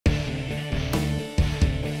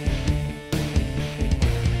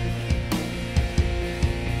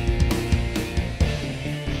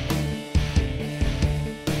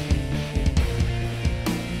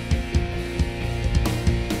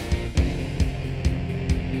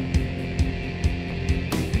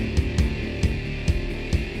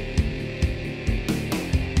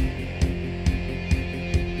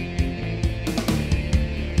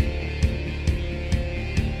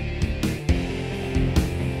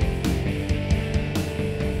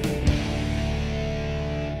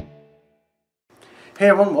Hey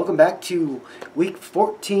everyone, welcome back to week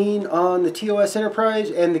 14 on the TOS Enterprise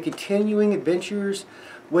and the continuing adventures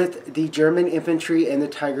with the German infantry and the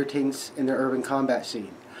Tiger tanks in the urban combat scene.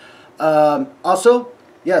 Also,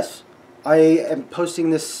 yes, I am posting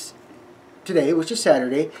this today, which is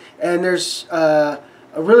Saturday, and there's a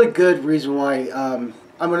really good reason why I'm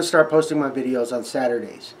going to start posting my videos on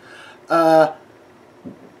Saturdays.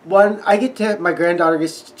 One, my granddaughter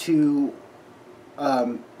gets to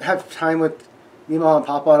have time with Mom and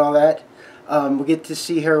Papa and all that. We get to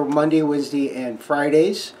see her Monday, Wednesday, and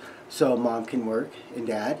Fridays, so Mom can work and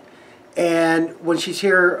Dad. And when she's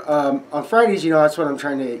here on Fridays, that's when I'm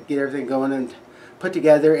trying to get everything going and put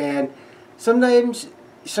together. And sometimes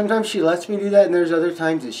she lets me do that, and there's other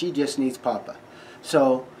times that she just needs Papa.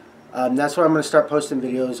 So that's why I'm going to start posting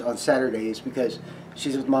videos on Saturdays, because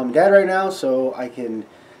she's with Mom and Dad right now, so I can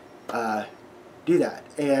do that.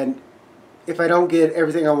 And if I don't get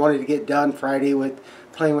everything I wanted to get done Friday with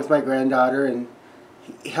playing with my granddaughter and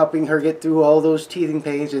helping her get through all those teething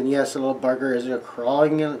pains, and yes, the little bugger is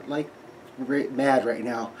crawling like mad right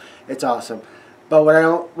now. It's awesome. But what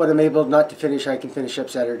I'm able not to finish, I can finish up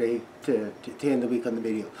Saturday to end the week on the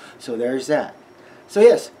video. So there's that. So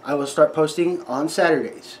yes, I will start posting on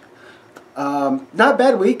Saturdays. Not a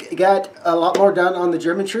bad week. Got a lot more done on the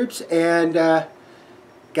German troops, and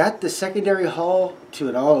got the secondary hull to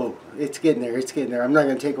it. Oh, it's getting there. It's getting there. I'm not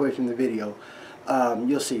going to take away from the video.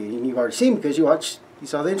 You'll see, and you've already seen because you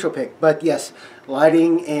saw the intro pic. But yes,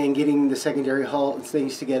 lighting and getting the secondary hull and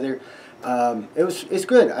things together. It's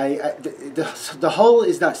good. The hull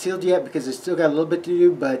is not sealed yet because it's still got a little bit to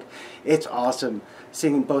do, but it's awesome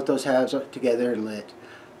seeing both those halves together and lit.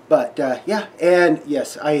 But yeah, and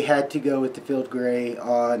yes, I had to go with the field gray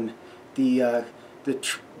on the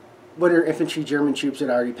Winter Infantry German troops that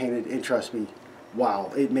I already painted, and trust me, wow,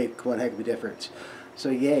 it made one heck of a difference. So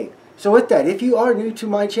yay. So with that, if you are new to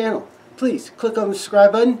my channel, please click on the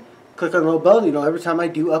subscribe button, click on the little bell, every time I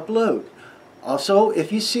do upload. Also,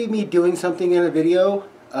 if you see me doing something in a video,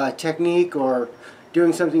 technique, or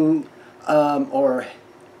doing something, or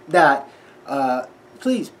that,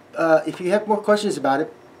 please, if you have more questions about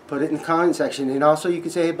it, put it in the comment section. And also you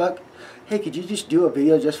can say, hey Buck, hey, could you just do a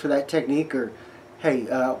video just for that technique, or hey,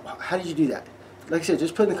 how did you do that? Like I said,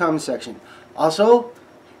 just put in the comment section. Also,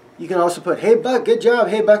 you can also put, hey Buck, good job,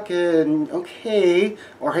 hey Buck, okay,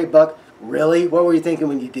 or hey Buck, really? What were you thinking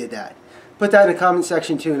when you did that? Put that in the comment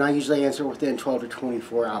section too, and I usually answer within 12 to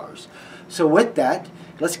 24 hours. So with that,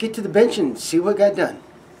 let's get to the bench and see what got done.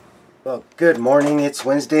 Well, good morning. It's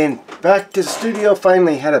Wednesday and back to the studio.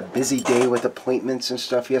 Finally had a busy day with appointments and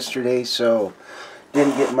stuff yesterday, so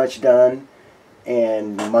didn't get much done.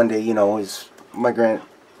 And Monday, is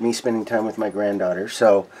me spending time with my granddaughter.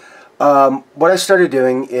 So what I started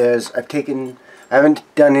doing is I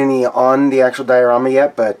haven't done any on the actual diorama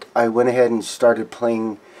yet, but I went ahead and started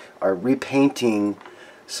playing or repainting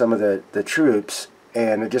some of the troops,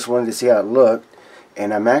 and I just wanted to see how it looked,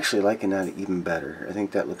 and I'm actually liking that even better. I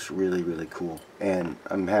think that looks really, really cool, and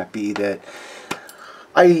I'm happy that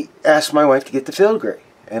I asked my wife to get the field gray,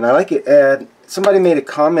 and I like it. And somebody made a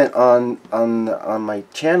comment on my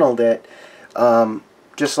channel that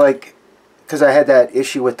just like, because I had that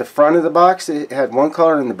issue with the front of the box, it had one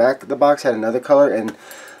color, and the back of the box had another color, and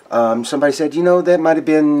somebody said, that might have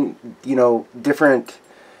been, different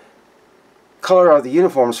color of the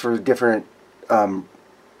uniforms for different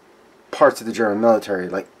parts of the German military.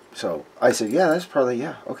 So I said, yeah, that's probably,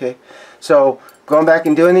 yeah, okay. So going back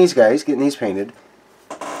and doing these guys, getting these painted,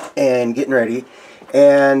 and getting ready,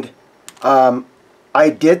 and I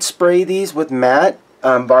did spray these with matte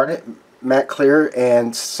clear,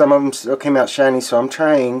 and some of them still came out shiny, so I'm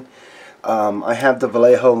trying. I have the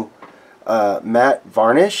Vallejo matte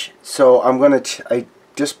varnish, so I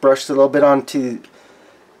just brushed a little bit onto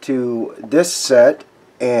this set,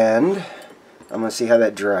 and I'm going to see how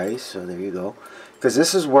that dries. So there you go, because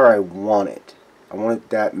this is where I want it. I want it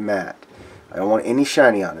that matte. I don't want any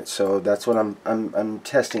shiny on it, so that's what I'm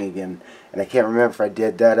testing again, and I can't remember if I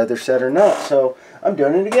did that other set or not, so I'm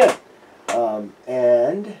doing it again.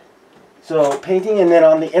 And so painting, and then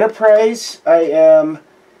on the Enterprise, I am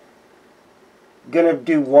gonna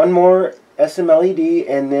do one more SMLED,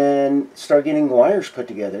 and then start getting wires put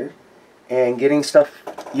together and getting stuff,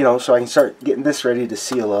 so I can start getting this ready to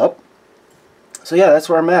seal up. So yeah, that's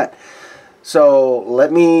where I'm at. So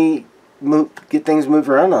let me get things moved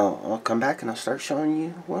around. I'll come back and I'll start showing you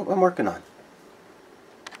what I'm working on.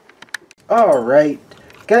 Alright,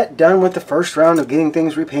 got done with the first round of getting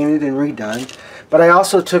things repainted and redone, but I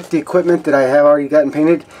also took the equipment that I have already gotten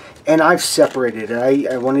painted, and I've separated it.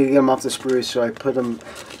 I wanted to get them off the sprues, so I put them,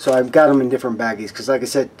 so I've got them in different baggies, because like I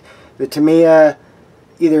said, the T.B.I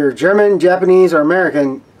either German, Japanese, or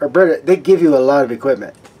American, or British, they give you a lot of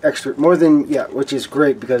equipment. Extra, more than, yeah, which is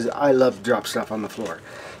great because I love to drop stuff on the floor.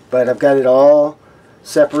 But I've got it all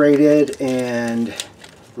separated and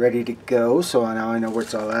ready to go, so now I know where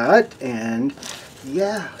it's all at. And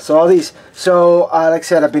yeah, so all these, so like I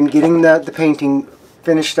said, I've been getting the painting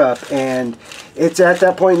finished up, and it's at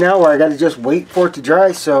that point now where I got to just wait for it to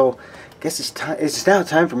dry. So I guess it's now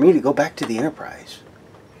time for me to go back to the Enterprise.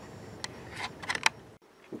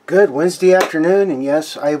 Good Wednesday afternoon, and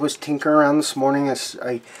yes, I was tinkering around this morning.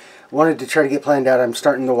 I wanted to try to get planned out. I'm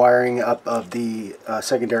starting the wiring up of the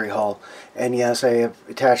secondary hull, and yes, I have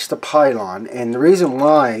attached the pylon, and the reason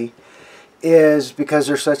why is because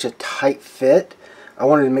they're such a tight fit. I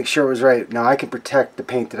wanted to make sure it was right. Now I can protect the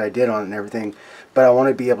paint that I did on it and everything, but I want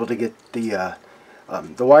to be able to get the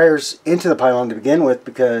wires into the pylon to begin with,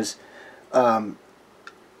 because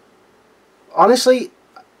honestly,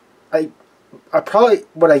 I probably,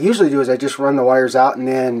 what I usually do is I just run the wires out and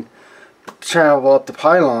then travel up the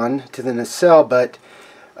pylon to the nacelle, but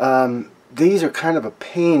these are kind of a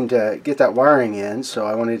pain to get that wiring in, so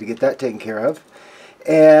I wanted to get that taken care of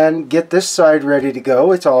and get this side ready to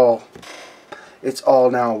go. It's all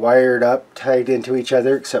now wired up, tied into each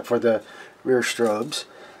other, except for the rear strobes.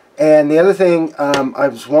 And the other thing, I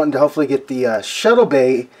was wanting to hopefully get the shuttle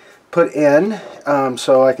bay put in,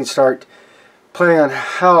 so I can start planning on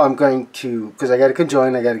how I'm going to, because I got to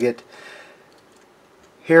conjoin, I got to get,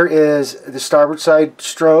 here is the starboard side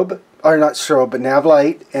strobe, or not strobe, but nav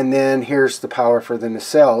light, and then here's the power for the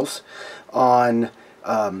nacelles on,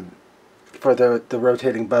 for the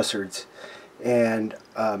rotating buzzards. And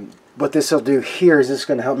what this will do here is this is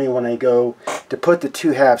going to help me when I go to put the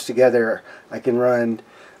two halves together.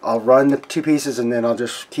 I'll run the two pieces, and then I'll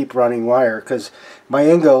just keep running wire, because my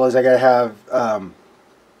end goal is I got to have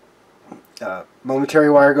momentary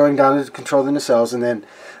wire going down to control the nacelles, and then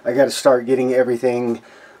I got to start getting everything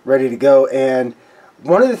ready to go. And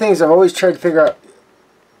one of the things I've always tried to figure out,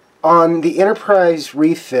 on the Enterprise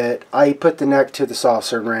refit, I put the neck to the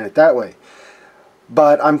saucer and ran it that way.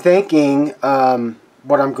 But I'm thinking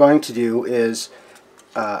what I'm going to do is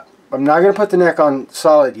I'm not going to put the neck on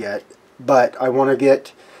solid yet, but I want to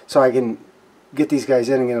get, so I can get these guys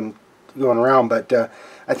in and get them going around. But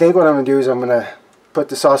I think what I'm going to do is I'm going to put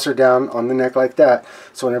the saucer down on the neck like that,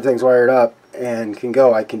 so when everything's wired up and can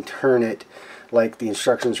go, I can turn it like the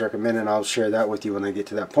instructions recommend, and I'll share that with you when I get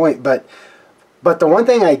to that point. But the one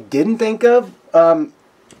thing I didn't think of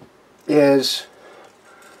is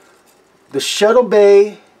the shuttle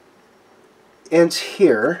bay ends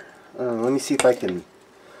here. Let me see if I can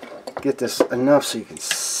get this enough so you can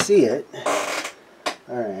see it.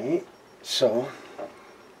 Alright, so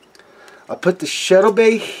I'll put the shuttle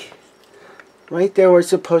bay right there where it's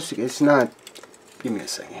supposed to go. It's not, give me a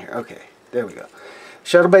second here. Okay, there we go.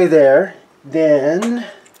 Shuttle bay there. Then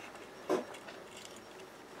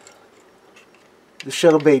the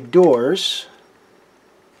shuttle bay doors.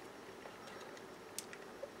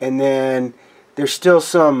 And then there's still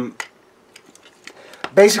some,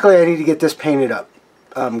 basically I need to get this painted up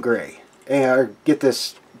gray, or get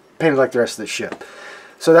this painted like the rest of the ship.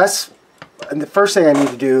 So that's the first thing I need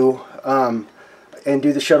to do, and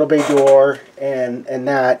do the shuttle bay door and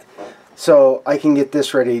that, so I can get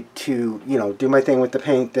this ready to, you know, do my thing with the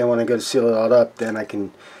paint. Then when I go to seal it all up, then I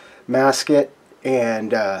can mask it.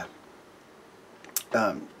 And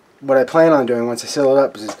what I plan on doing once I seal it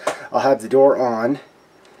up is I'll have the door on,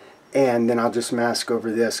 and then I'll just mask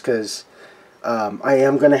over this, because I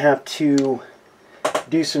am going to have to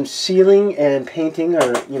do some sealing and painting,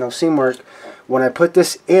 or, you know, seam work. When I put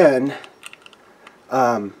this in,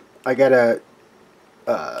 I gotta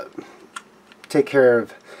take care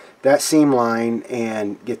of that seam line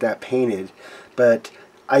and get that painted. But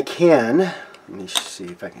I can, let me see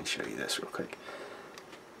if I can show you this real quick.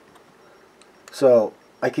 So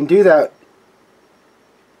I can do that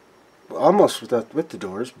almost with the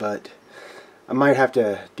doors, but I might have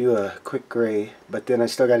to do a quick gray, but then I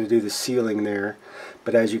still got to do the sealing there.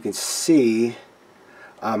 But as you can see,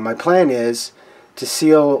 my plan is to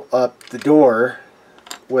seal up the door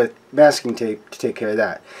with masking tape to take care of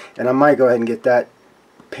that. And I might go ahead and get that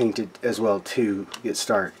painted as well to get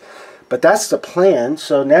started. But that's the plan.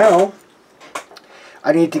 So now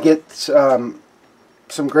I need to get some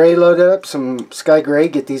gray loaded up, some sky gray,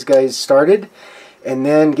 get these guys started, and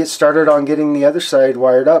then get started on getting the other side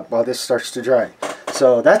wired up while this starts to dry.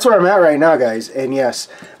 So that's where I'm at right now, guys. And yes,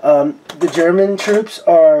 the German troops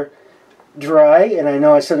are dry, and I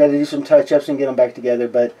know I still got to do some touch-ups and get them back together,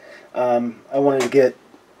 but I wanted to get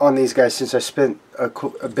on these guys since I spent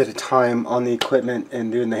a bit of time on the equipment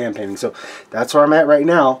and doing the hand painting. So that's where I'm at right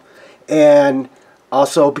now. And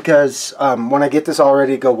Also, because when I get this all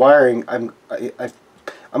ready to go wiring, I'm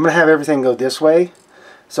gonna have everything go this way,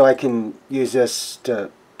 so I can use this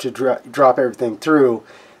to drop everything through.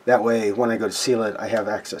 That way, when I go to seal it, I have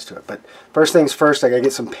access to it. But first things first, I gotta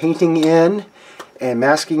get some painting in and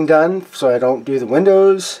masking done, so I don't do the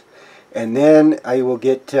windows, and then I will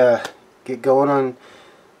get going on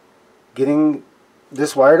getting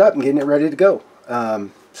this wired up and getting it ready to go.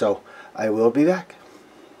 So I will be back.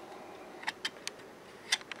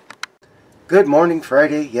 Good morning,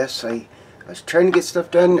 Friday. Yes, I was trying to get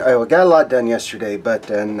stuff done. I got a lot done yesterday, but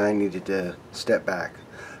then I needed to step back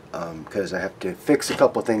because I have to fix a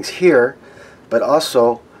couple things here. But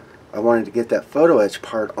also, I wanted to get that photo etch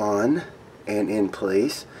part on and in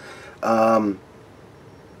place. Like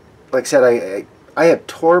I said, I have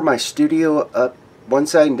tore my studio up one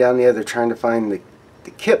side and down the other trying to find the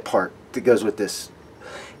kit part that goes with this,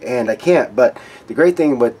 and I can't. But the great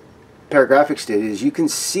thing what Paragraphics did is you can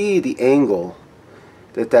see the angle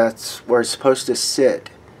that's where it's supposed to sit,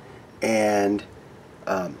 and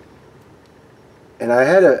I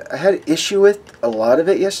had an issue with a lot of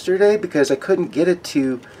it yesterday because I couldn't get it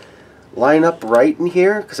to line up right in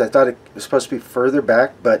here because I thought it was supposed to be further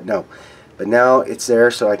back, but no. But now it's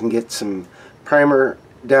there, so I can get some primer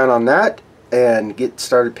down on that and get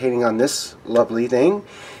started painting on this lovely thing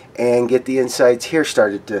and get the insides here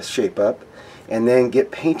started to shape up, and then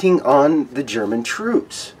get painting on the German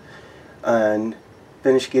troops and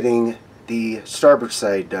finish getting the starboard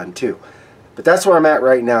side done too. But that's where I'm at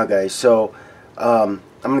right now, guys. So I'm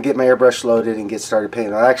going to get my airbrush loaded and get started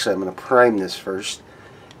painting. Actually, I'm going to prime this first,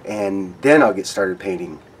 and then I'll get started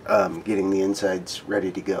painting, getting the insides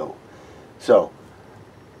ready to go. So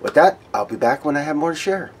with that, I'll be back when I have more to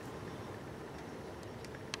share.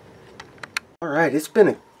 Alright, it's been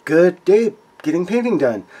a good day getting painting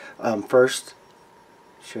done. First,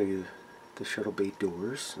 show you the shuttle bay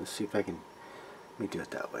doors. Let's see if I can, let me do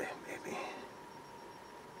it that way maybe.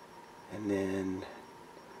 And then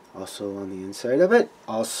also on the inside of it,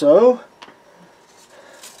 also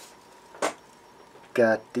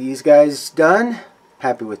got these guys done.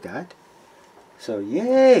 Happy with that. So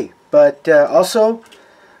yay! But also,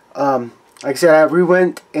 like I said, I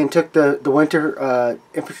went and took the winter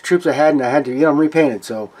infantry troops I had, and I had to get them repainted.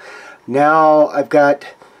 So now I've got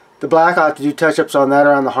the black. I'll have to do touch-ups on that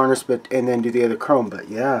around the harness, and then do the other chrome. But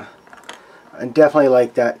yeah, I definitely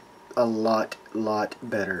like that a lot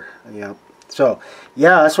better. Yeah. So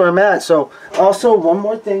yeah, that's where I'm at. So also one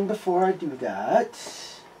more thing before I do that.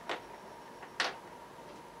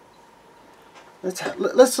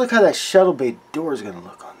 Let's look how that shuttle bay door is going to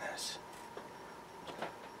look on this.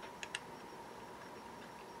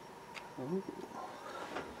 Ooh.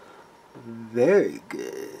 Very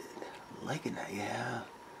good. Liking that, yeah.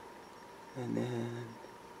 And then,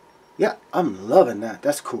 yeah, I'm loving that.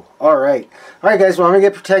 That's cool. Alright. Alright, guys, well, I'm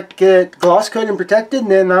going to get gloss coated and protected, and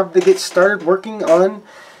then I'll get started working on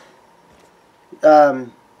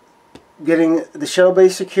getting the shuttle bay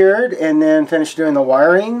secured, and then finish doing the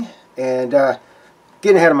wiring, and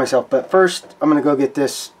getting ahead of myself. But first, I'm going to go get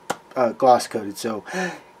this gloss coated, so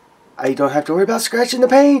I don't have to worry about scratching the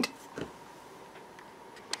paint.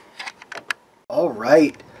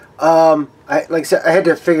 Alright. Like I said, I had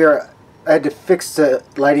to fix the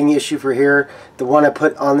lighting issue for here. The one I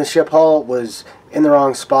put on the ship hull was in the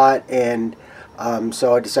wrong spot, and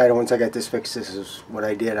so I decided once I got this fixed, this is what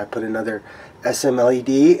I did. I put another SM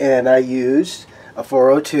LED, and I used a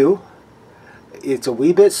 402. It's a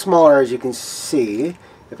wee bit smaller, as you can see,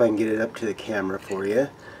 if I can get it up to the camera for you.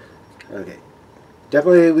 Okay,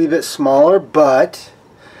 definitely a wee bit smaller, but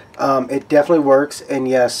it definitely works. And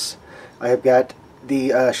yes, I have got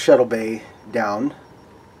the shuttle bay down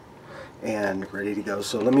and ready to go.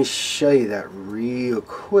 So let me show you that real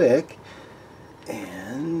quick,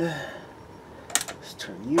 and let's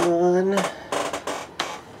turn you on.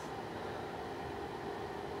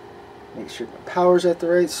 Make sure my power's at the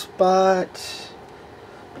right spot.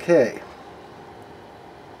 Okay.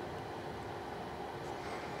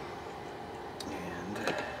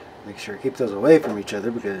 And make sure I keep those away from each other,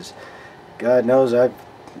 because God knows I've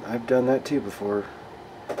done that too before.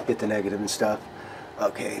 Get the negative and stuff.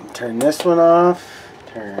 Okay, turn this one off.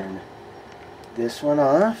 Turn this one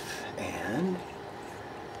off, and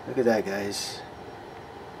look at that, guys.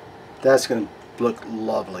 That's gonna look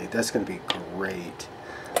lovely. That's gonna be great.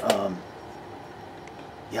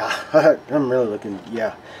 Yeah, I'm really looking,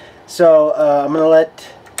 yeah. So I'm going to let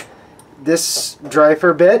this dry for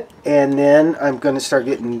a bit, and then I'm going to start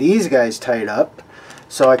getting these guys tied up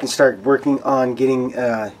so I can start working on getting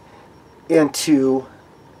into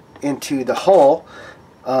the hull,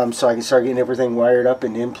 so I can start getting everything wired up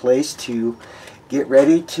and in place to get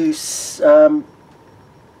ready to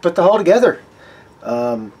put the hull together.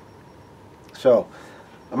 So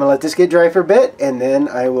I'm gonna let this get dry for a bit, and then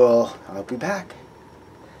I'll be back.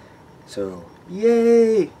 So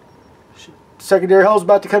yay! Secondary hull's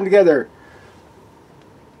about to come together.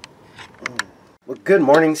 Well, good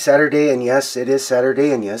morning, Saturday, and yes, it is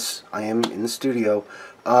Saturday, and yes, I am in the studio.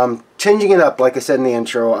 Changing it up, like I said in the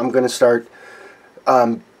intro. I'm gonna start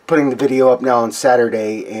putting the video up now on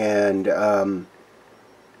Saturday, and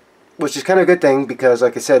which is kind of a good thing because,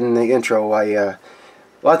 like I said in the intro, a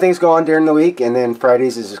lot of things go on during the week, and then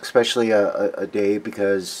Fridays is especially a day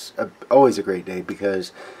because always a great day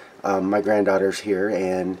because my granddaughter's here,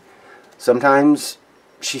 and sometimes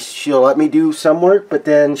she'll let me do some work, but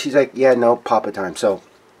then she's like, yeah, no, Papa time. So,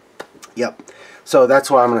 yep. So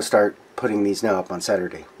that's why I'm going to start putting these now up on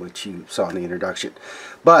Saturday, which you saw in the introduction.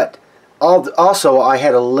 But also, I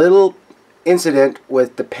had a little incident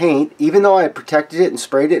with the paint. Even though I protected it and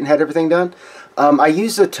sprayed it and had everything done, I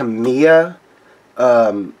used the T.B.I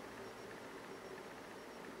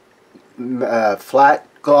flat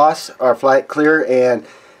gloss or flat clear, and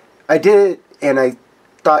I did it, and I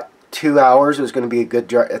thought 2 hours was going to be a good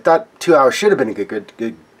dry. I thought 2 hours should have been a good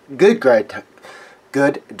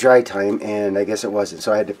dry time, and I guess it wasn't.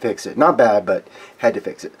 So I had to fix it. Not bad, but had to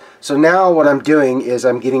fix it. So now what I'm doing is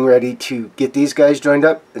I'm getting ready to get these guys joined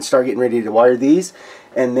up and start getting ready to wire these,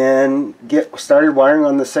 and then get started wiring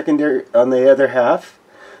on the secondary, on the other half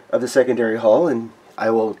of the secondary hull. And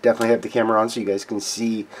I will definitely have the camera on so you guys can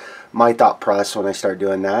see my thought process when I start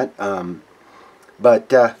doing that.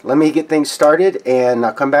 But let me get things started, and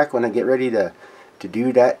I'll come back when I get ready to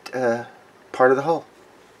do that part of the hull.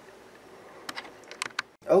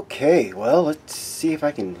 Okay, well, let's see if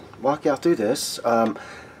I can walk y'all through this.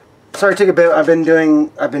 Sorry it took a bit. I've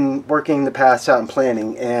been working the paths out and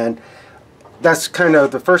planning, and that's kind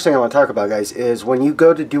of the first thing I want to talk about, guys, is when you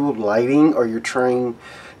go to do lighting, or you're trying,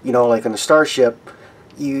 you know, like on a Starship,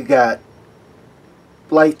 you got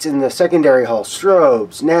lights in the secondary hull,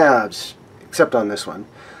 strobes, navs, except on this one,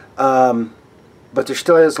 but there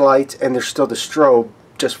still is lights, and there's still the strobe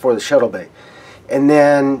just for the shuttle bay. And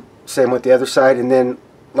then same with the other side, and then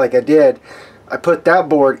like I did, I put that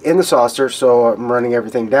board in the saucer, so I'm running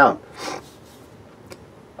everything down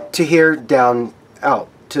to here, down, out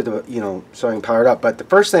to the, you know, so I can power it up. But the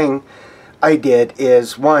first thing I did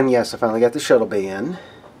is, one, yes, I finally got the shuttle bay in,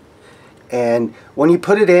 and when you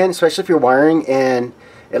put it in, especially if you're wiring and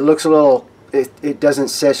it looks a little, it doesn't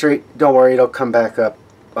saturate, don't worry, it'll come back up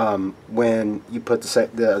when you put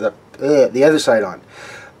the other side on.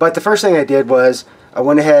 But the first thing I did was I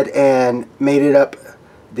went ahead and made it up,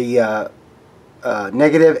 the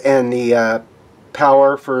negative and the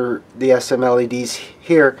power for the SM LEDs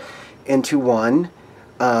here into one,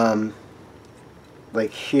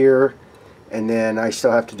 like here, and then I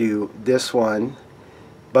still have to do this one.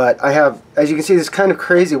 But I have, as you can see, this is kind of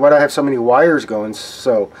crazy why do I have so many wires going.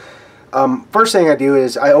 So first thing I do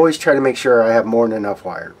is I always try to make sure I have more than enough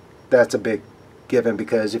wire. That's a big given,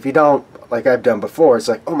 because if you don't, like I've done before, it's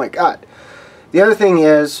like, oh my god. The other thing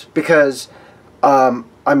is, because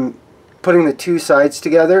I'm putting the two sides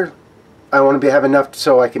together, I want to have enough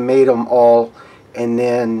so I can mate them all and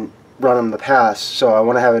then run them the pass. So I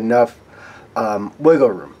want to have enough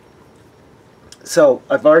wiggle room. So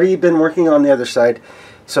I've already been working on the other side.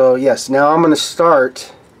 So yes, now I'm going to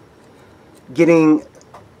start getting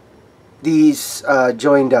these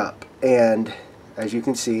joined up, and as you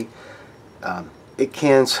can see, it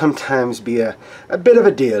can sometimes be a bit of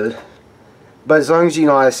a deal, but as long as, you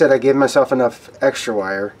know, I said I gave myself enough extra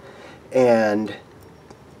wire. And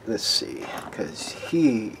let's see, because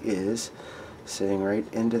he is sitting right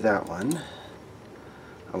into that one,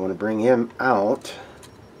 I want to bring him out,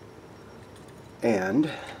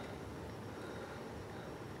 and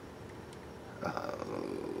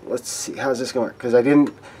let's see, how's this going? Because I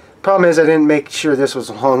didn't, problem is I didn't make sure this was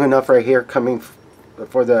long enough right here coming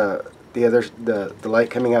for the light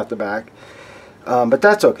coming out the back, but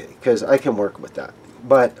that's okay because I can work with that.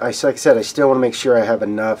 But like I said, I still want to make sure I have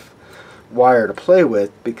enough wire to play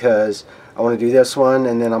with, because I want to do this one,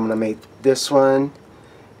 and then I'm going to make this one,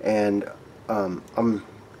 and I'm going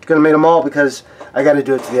to make them all because I got to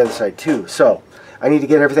do it to the other side too. So I need to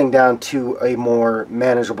get everything down to a more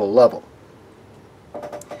manageable level.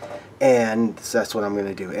 And so that's what I'm going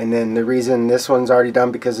to do. And then the reason this one's already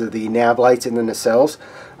done, because of the nav lights and the nacelles,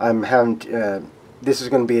 I'm having this is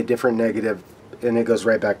going to be a different negative, and it goes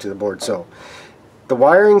right back to the board. So the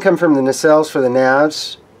wiring come from the nacelles for the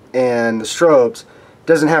navs and the strobes.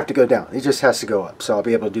 Doesn't have to go down, it just has to go up. So I'll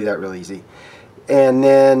be able to do that real easy. And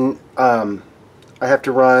then I have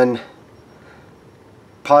to run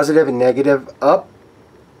positive and negative up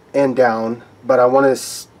and down, but I want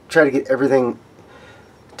to try to get everything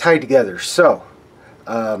tied together. So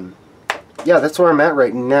yeah, that's where I'm at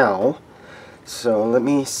right now. So let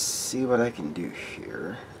me see what I can do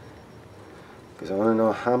here, because I want to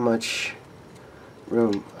know how much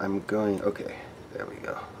room I'm going. Okay, there we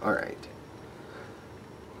go. Alright.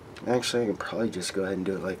 Actually, I can probably just go ahead and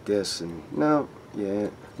do it like this. And no, yeah,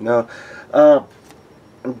 no.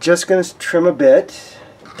 I'm just going to trim a bit,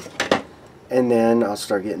 and then I'll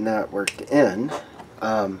start getting that worked in.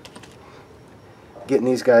 Getting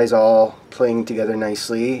these guys all playing together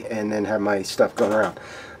nicely, and then have my stuff going around.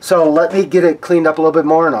 So let me get it cleaned up a little bit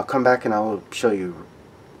more, and I'll come back and I'll show you.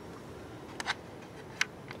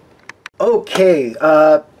 Okay,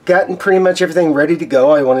 gotten pretty much everything ready to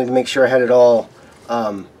go. I wanted to make sure I had it all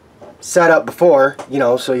set up before, you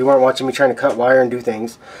know, so you weren't watching me trying to cut wire and do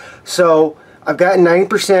things. So I've got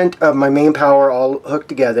 90% of my main power all hooked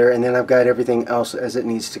together, and then I've got everything else as it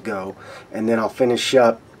needs to go. And then I'll finish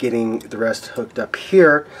up getting the rest hooked up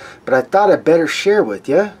here. But I thought I'd better share with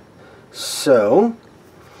you. So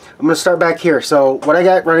I'm going to start back here. So what I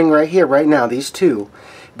got running right here, right now, these two,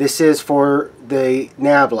 this is for the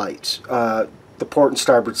nav lights, the port and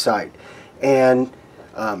starboard side. And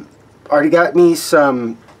already got me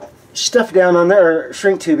some stuff down on there,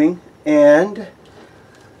 shrink tubing. And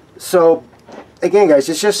so again, guys,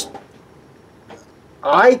 it's just,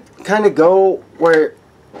 I kind of go where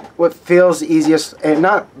what feels the easiest, and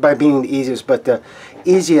not by being the easiest, but the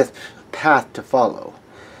easiest path to follow.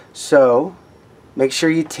 So make sure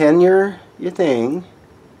you tin your thing,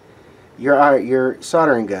 your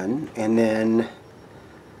soldering gun, and then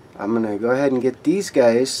I'm gonna go ahead and get these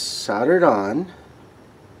guys soldered on.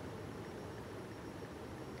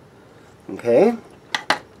 Okay,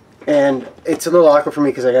 and it's a little awkward for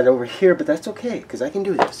me because I got it over here, but that's okay because I can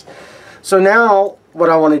do this. So now what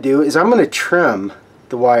I want to do is I'm going to trim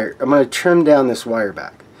the wire. I'm going to trim down this wire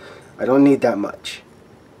back. I don't need that much.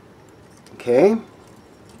 Okay,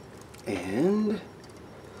 and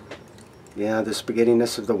yeah, the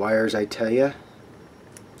spaghettiness of the wires, I tell you.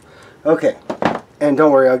 Okay, and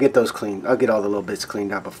don't worry, I'll get those cleaned. I'll get all the little bits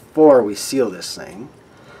cleaned out before we seal this thing.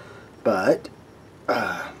 But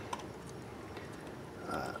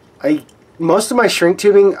most of my shrink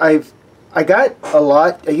tubing, I got a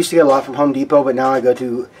lot. I used to get a lot from Home Depot, but now I go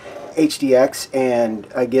to HDX, and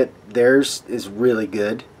I get theirs is really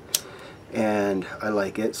good, and I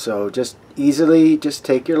like it. So just easily, just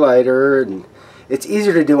take your lighter, and it's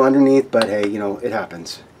easier to do underneath, but hey, you know, it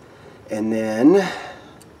happens. And then I'm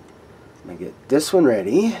gonna get this one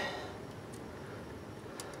ready,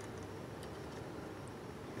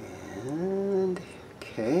 and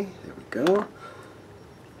okay, there we go.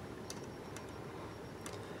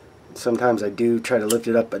 Sometimes I do try to lift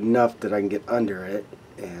it up enough that I can get under it.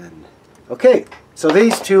 And okay, so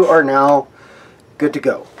these two are now good to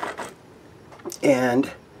go. And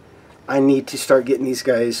I need to start getting these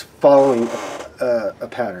guys following a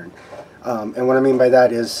pattern. And what I mean by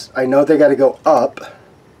that is I know they got to go up.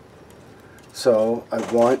 So I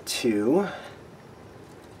want to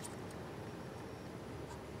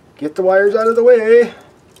get the wires out of the way.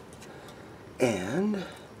 And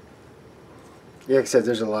yeah, like I said,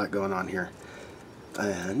 there's a lot going on here.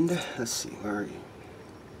 And let's see, where are you?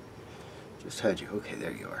 Just had you. Okay,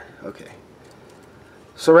 there you are. Okay.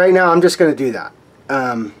 So right now I'm just going to do that.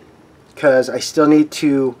 Because I still need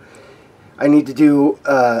to, do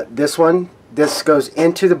this one. This goes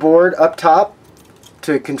into the board up top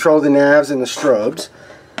to control the navs and the strobes.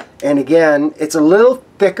 And again, it's a little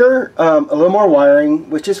thicker, a little more wiring,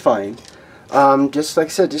 which is fine. Just like I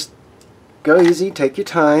said, just go easy, take your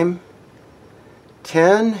time.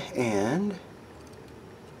 10, and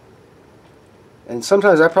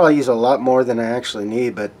sometimes I probably use a lot more than I actually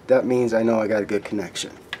need, but that means I know I got a good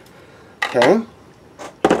connection. Okay,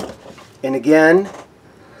 and again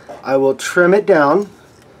I will trim it down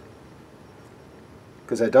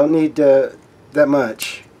because I don't need that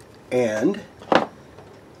much. And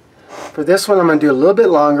for this one I'm going to do a little bit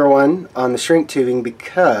longer one on the shrink tubing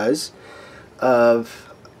because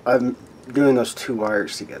of I'm doing those two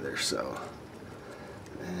wires together. So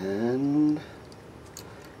and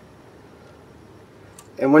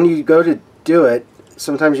when you go to do it,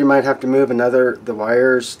 sometimes you might have to move the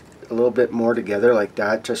wires a little bit more together like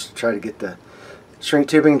that, just to try to get the shrink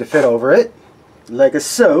tubing to fit over it, like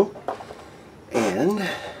so. And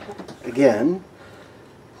again,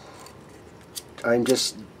 I'm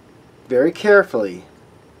just very carefully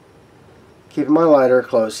keeping my lighter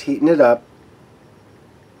close, heating it up,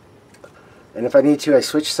 and if I need to I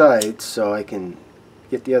switch sides so I can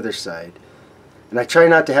get the other side. And I try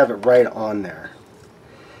not to have it right on there.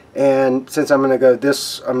 And since I'm going to go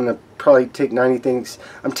this, I'm going to probably take 90 things.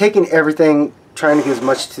 I'm taking everything, trying to get as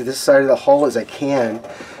much to this side of the hull as I can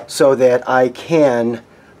so that I can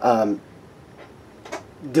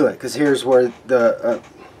do it. Because here's where the,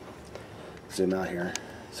 zoom out here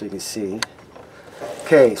so you can see.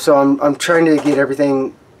 Okay, so I'm trying to get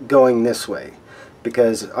everything going this way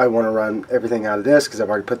because I want to run everything out of this because I've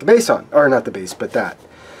already put the base on. Or not the base, but that.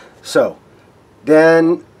 So,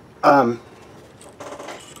 then,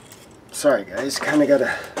 sorry guys, kind of got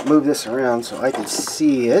to move this around so I can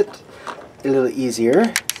see it a little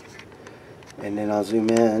easier. And then I'll zoom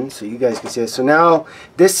in so you guys can see it. So now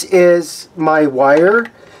this is my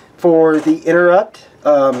wire for the interrupt,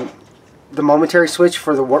 the momentary switch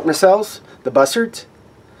for the warp nacelles, the bustards.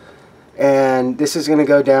 And this is going to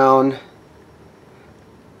go down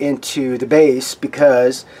into the base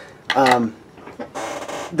because the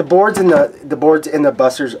boards and the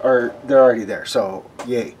busters they're already there. So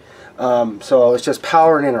yay. So it's just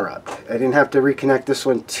power and interrupt. I didn't have to reconnect this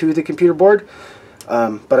one to the computer board,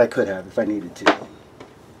 but I could have if I needed to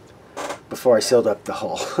before I sealed up the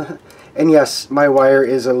hull. And yes, my wire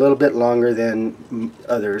is a little bit longer than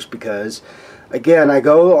others because, again, I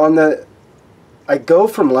go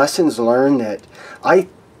from lessons learned that I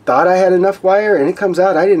thought I had enough wire, and it comes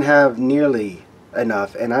out I didn't have nearly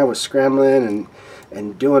enough, and I was scrambling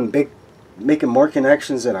and doing making more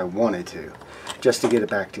connections than I wanted to, just to get it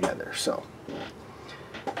back together. So,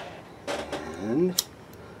 and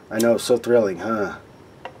I know, so thrilling, huh?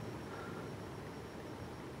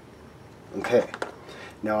 Okay.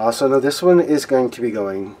 Now I also know this one is going to be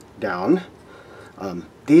going down.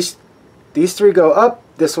 These three go up,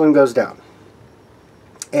 this one goes down.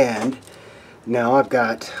 And now I've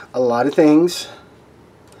got a lot of things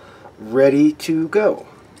ready to go,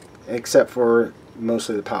 except for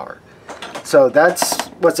mostly the power. So that's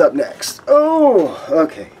what's up next. Oh,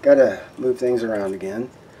 okay, gotta move things around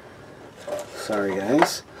again. Sorry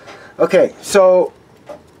guys. Okay, so,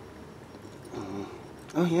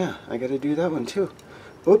 oh yeah, I gotta do that one too.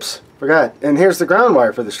 Oops, forgot. And here's the ground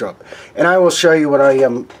wire for the strobe. And I will show you what I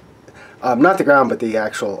am, not the ground, but the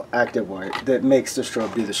actual active wire that makes the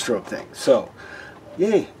strobe do the strobe thing. So,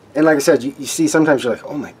 yay. And like I said, you see sometimes you're like,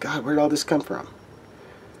 oh my god, where did all this come from?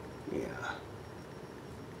 Yeah.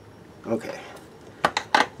 Okay.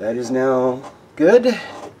 That is now good.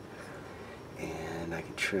 And I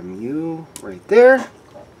can trim you right there.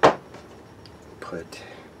 Put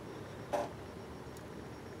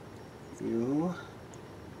you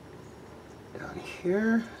down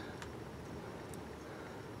here.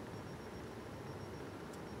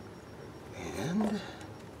 And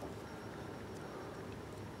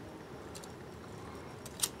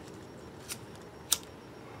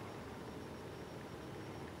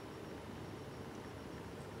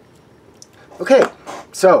okay,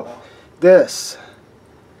 so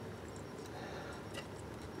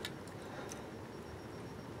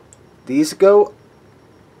these go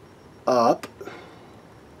up.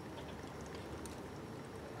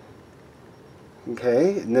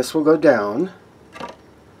 Okay, and this will go down.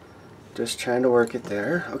 Just trying to work it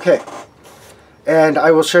there. Okay. And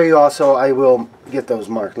I will show you also, I will get those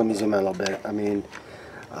marked. Let me zoom out a little bit. I mean,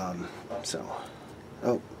 oh,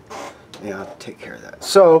 yeah, I'll take care of that.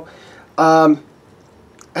 So, I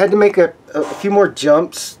had to make a few more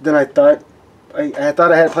jumps than I thought. I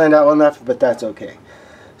thought I had planned out well enough, but that's okay.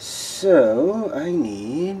 So, I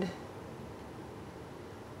need,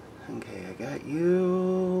 okay, I got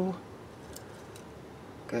you.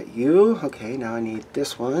 Got you. Okay, now I need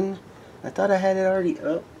this one. I thought I had it already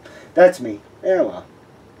up. That's me. Yeah, well,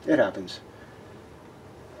 it happens.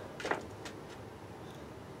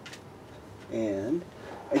 And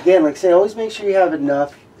again, like I say, always make sure you have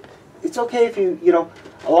enough. It's okay if you know,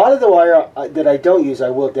 a lot of the wire that I don't use, I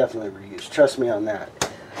will definitely reuse. Trust me on that.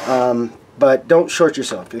 But don't short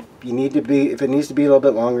yourself. If it needs to be a little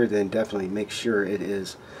bit longer, then definitely make sure it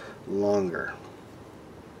is longer.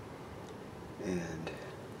 And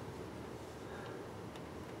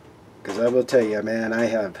because I will tell you, man, I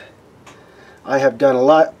have done a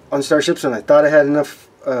lot on starships, and I thought I had enough,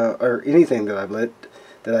 or anything that I've lit,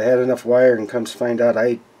 that I had enough wire, and comes to find out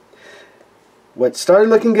what started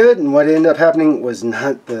looking good and what ended up happening was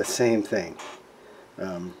not the same thing.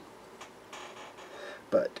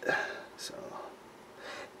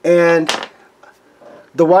 And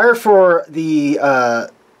the wire for the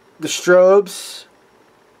strobes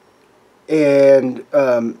and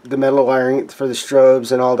the metal wiring for the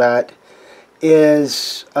strobes and all that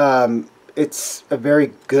is it's a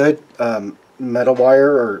very good metal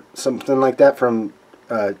wire or something like that from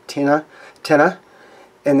Tenna,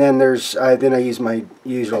 and then there's then I use my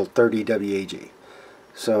usual 30 WAG.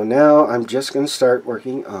 So now I'm just going to start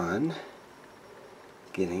working on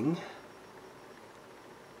getting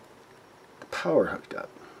the power hooked up.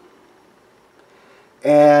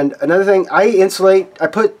 And another thing, I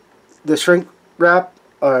put the shrink wrap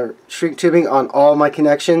or shrink tubing on all my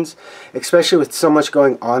connections, especially with so much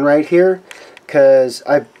going on right here, because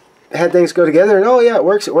I've had things go together and oh yeah, it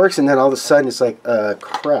works, and then all of a sudden it's like,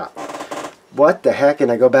 crap, what the heck?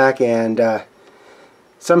 And I go back and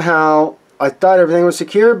somehow I thought everything was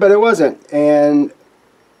secure, but it wasn't, and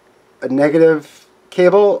a negative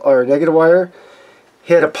cable or negative wire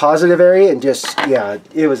hit a positive area and just, yeah,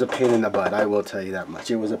 it was a pain in the butt. I will tell you that much.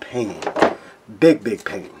 It was a pain. Big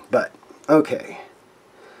pain. But, okay.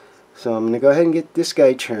 So I'm going to go ahead and get this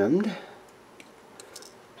guy trimmed.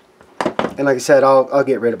 And like I said, I'll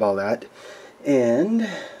get rid of all that. And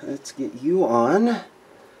let's get you on. And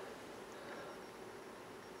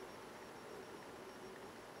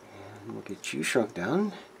we'll get you shrunk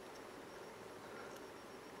down.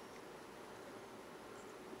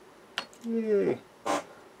 Yay.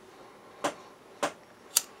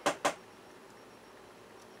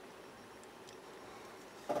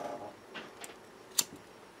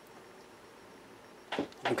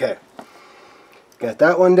 Okay, got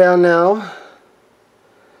that one down now,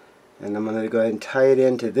 and I'm going to go ahead and tie it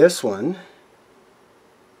into this one.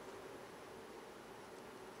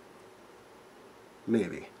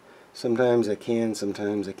 Maybe. Sometimes I can,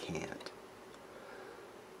 sometimes I can't.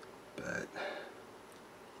 But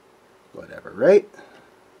whatever, right?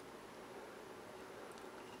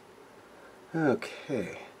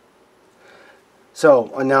 Okay.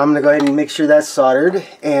 So now I'm going to go ahead and make sure that's soldered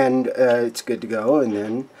and it's good to go, and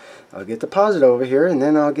then I'll get the posit over here, and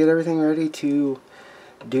then I'll get everything ready to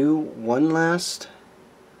do one last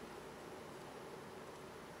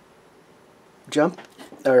jump,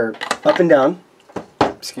 or up and down,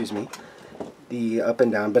 excuse me, the up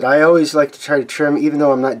and down. But I always like to try to trim, even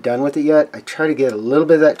though I'm not done with it yet, I try to get a little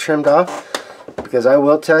bit of that trimmed off, because I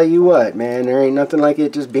will tell you what, man, there ain't nothing like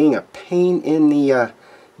it just being a pain in the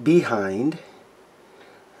behind.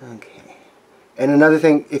 Okay, and another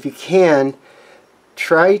thing, if you can,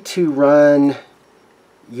 try to run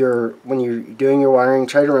when you're doing your wiring,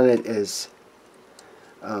 try to run it as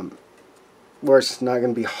where it's not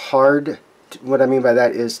going to be hard. What I mean by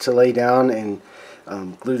that is to lay down and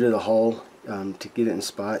glue to the hole to get it in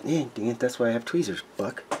spot. Yeah, dang it, that's why I have tweezers,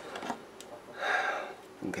 buck.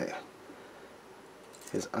 Okay,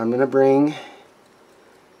 because I'm going to bring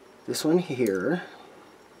this one here.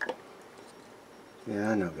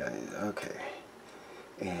 Yeah, I know, guys. Okay.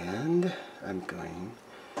 And I'm going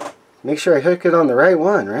to make sure I hook it on the right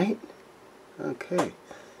one, right? Okay.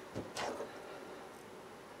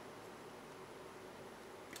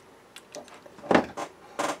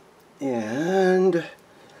 And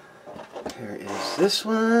here is this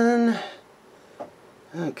one.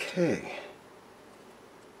 Okay.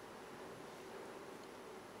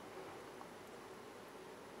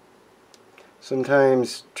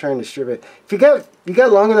 Sometimes trying to strip it. If you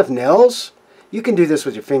got long enough nails, you can do this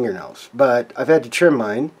with your fingernails. But I've had to trim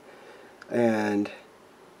mine, and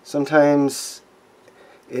sometimes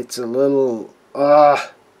it's a little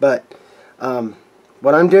but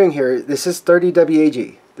what I'm doing here, this is 30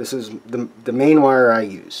 WAG. This is the main wire I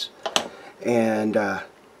use, and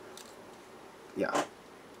yeah.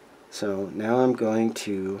 So now I'm going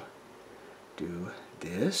to do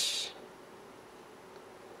this.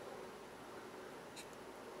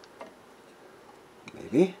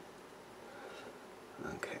 Maybe.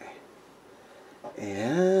 Okay.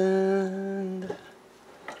 And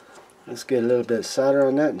let's get a little bit of solder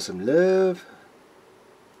on that and some love.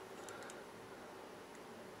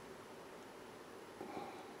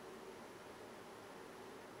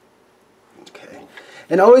 Okay.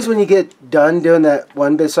 And always when you get done doing that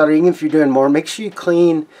one bit of solder, even if you're doing more, make sure you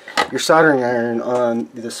clean your soldering iron on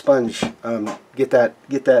the sponge. Get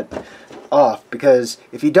that off, because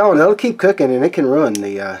if you don't, it'll keep cooking and it can ruin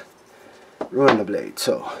the blade.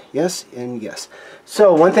 So yes and yes.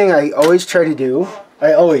 So one thing I always try to do,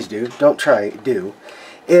 don't try, do,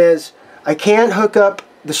 is I can't hook up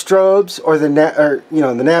the strobes or the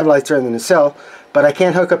nav lights are in the nacelle, but I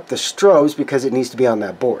can't hook up the strobes because it needs to be on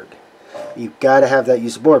that board. You've got to have that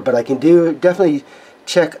used board, but I can definitely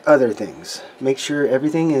check other things. Make sure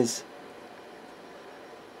everything is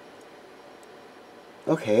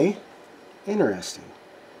okay. Interesting.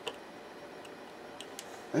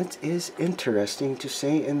 That is interesting to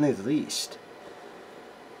say in the least.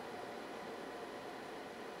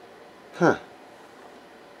 Huh.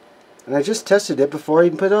 And I just tested it before I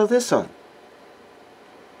even put all this on.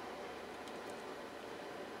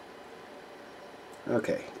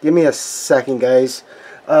 Okay, give me a second, guys.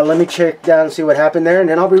 Let me check down and see what happened there, and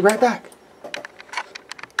then I'll be right back.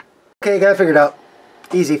 Okay, got it figured out.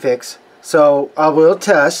 Easy fix. So I will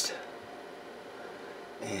test.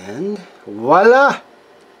 And voila!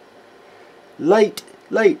 Light.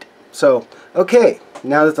 So, okay,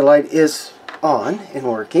 now that the light is on and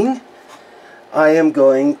working, I am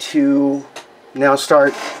going to now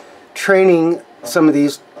start training some of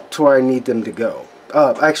these to where I need them to go.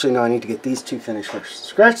 Actually, no, I need to get these two finished first.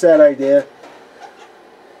 Scratch that idea.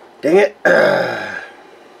 Dang it.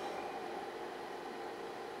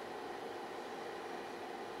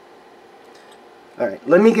 Alright,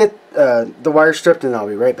 let me get the wire stripped and I'll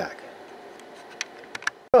be right back.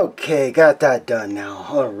 Okay, got that done now.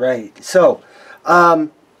 Alright, so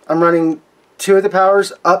I'm running 2 of the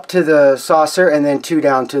powers up to the saucer and then 2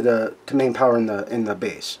 down to the main power in the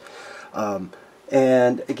base.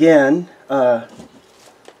 And again, there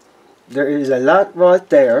is a lot right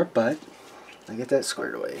there, but I get that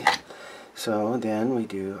squared away. So then I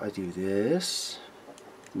do this,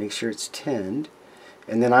 make sure it's tinned,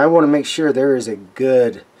 and then I want to make sure there is a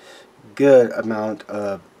good amount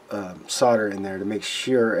of solder in there to make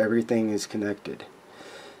sure everything is connected.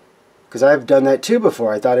 Because I've done that too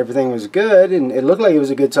before. I thought everything was good and it looked like it was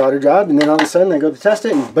a good solder job, and then all of a sudden I go to test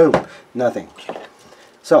it and boom, nothing.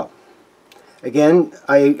 So again,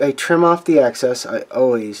 I trim off the excess. I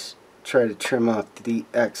always try to trim off the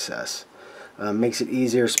excess. Makes it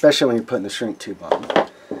easier, especially when you're putting the shrink tube on.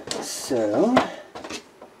 So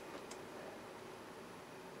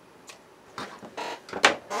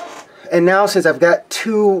and now since I've got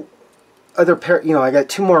 2 other I got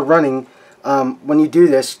 2 more running. When you do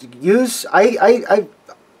this, use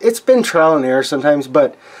it's been trial and error sometimes,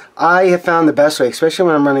 but I have found the best way, especially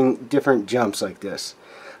when I'm running different jumps like this.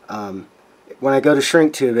 When I go to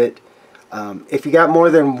shrink tube it, if you got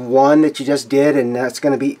more than one that you just did and that's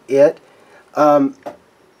going to be it,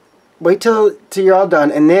 wait till you're all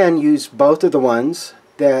done and then use both of the ones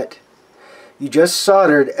that you just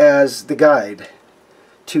soldered as the guide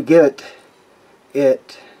to get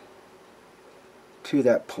it to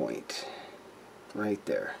that point right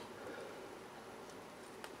there.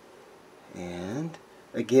 And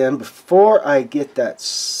again, before I get that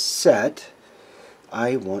set,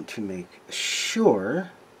 I want to make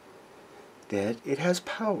sure that it has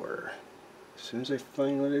power as soon as I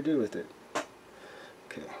find what I do with it.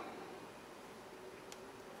 Okay.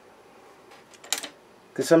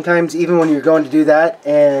 Because sometimes even when you're going to do that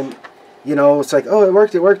and it's like, oh, it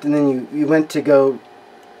worked, and then you went to go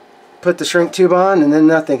put the shrink tube on and then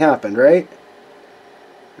nothing happened, right?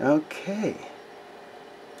 Okay,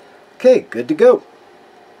 good to go.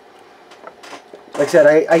 Like I said,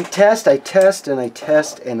 I test a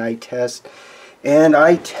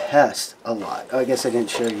lot. I guess I didn't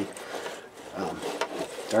show you.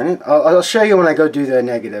 Darn it. I'll show you when I go do the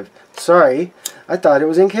negative. Sorry, I thought it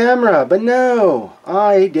was in camera, but no,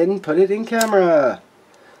 I didn't put it in camera.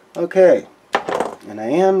 Okay, and I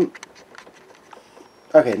am...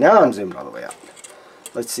 Okay, now I'm zoomed all the way out.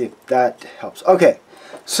 Let's see if that helps. Okay,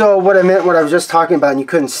 so what I was just talking about, and you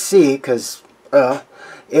couldn't see because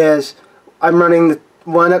is I'm running the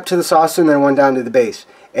one up to the saucer and then one down to the base.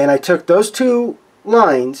 And I took those 2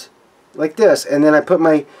 lines like this, and then I put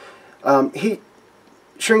my heat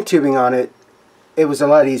shrink tubing on it. It was a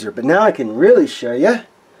lot easier. But now I can really show you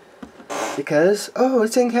because, oh,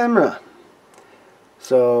 it's in camera.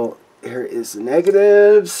 So here is the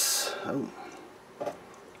negatives. Oh.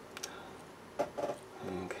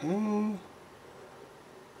 Okay.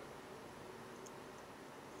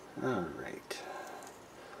 Alright.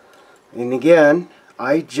 And again,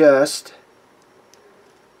 I just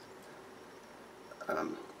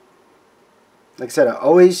like I said, I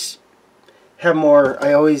always have more.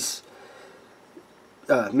 I always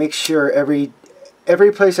make sure every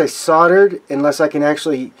place I soldered, unless I can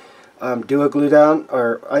actually do a glue down,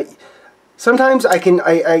 or sometimes I can.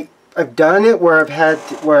 I've done it where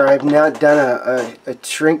I've not done a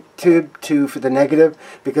shrink tube for the negative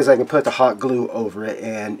because I can put the hot glue over it,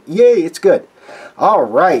 and yay, it's good. All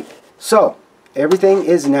right, so everything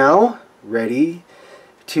is now ready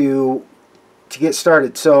to get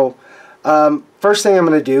started. So first thing I'm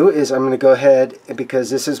going to do is I'm going to go ahead, because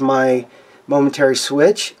this is my momentary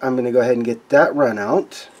switch, I'm going to go ahead and get that run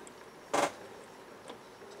out.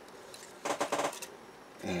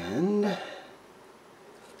 And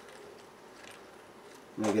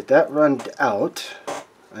I'm going to get that run out.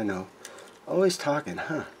 I know. Always talking,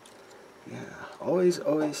 huh? Yeah. Always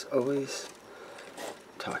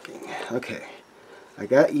talking. Okay. I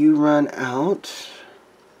got you run out.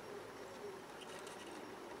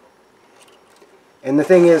 And the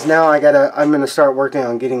thing is, now I'm gonna start working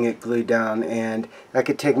on getting it glued down, and that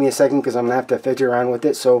could take me a second because I'm gonna have to fidget around with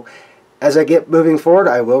it. So as I get moving forward,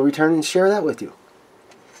 I will return and share that with you.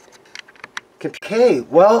 Okay,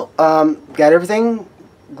 well, got everything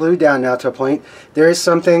glued down now to a point. There is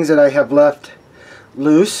some things that I have left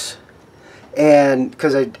loose, and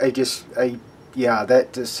because yeah,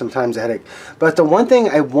 that just sometimes a headache. But the one thing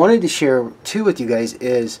I wanted to share too with you guys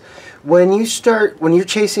is when you're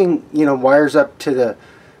chasing, you know, wires up to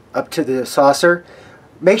the saucer,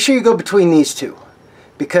 make sure you go between these two,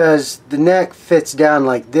 because the neck fits down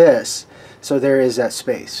like this, so there is that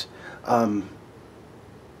space. I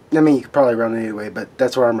mean, you could probably run it anyway, but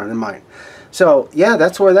that's where I'm running mine. So yeah,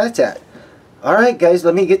 that's where that's at. All right, guys,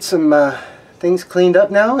 let me get some things cleaned up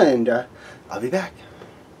now, and I'll be back.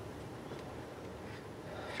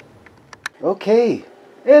 Okay,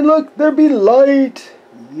 and look, there be light.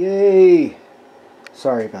 Yay.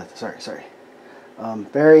 Sorry about that. Sorry.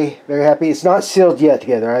 Very, very happy. It's not sealed yet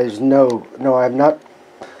together. I have not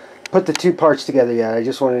put the two parts together yet. I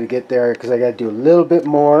just wanted to get there because I got to do a little bit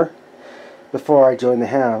more before I join the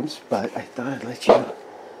hounds. But I thought I'd let you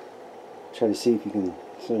try to see if you can,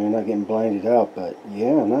 so you're not getting blinded out. But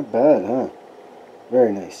yeah, not bad, huh?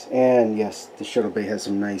 Very nice. And yes, the shuttle bay has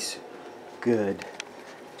some nice, good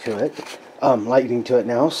to it. Lighting to it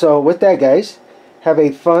now. So with that, guys, have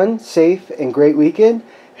a fun, safe, and great weekend.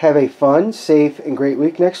 Have a fun, safe, and great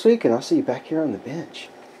week next week, and I'll see you back here on the bench.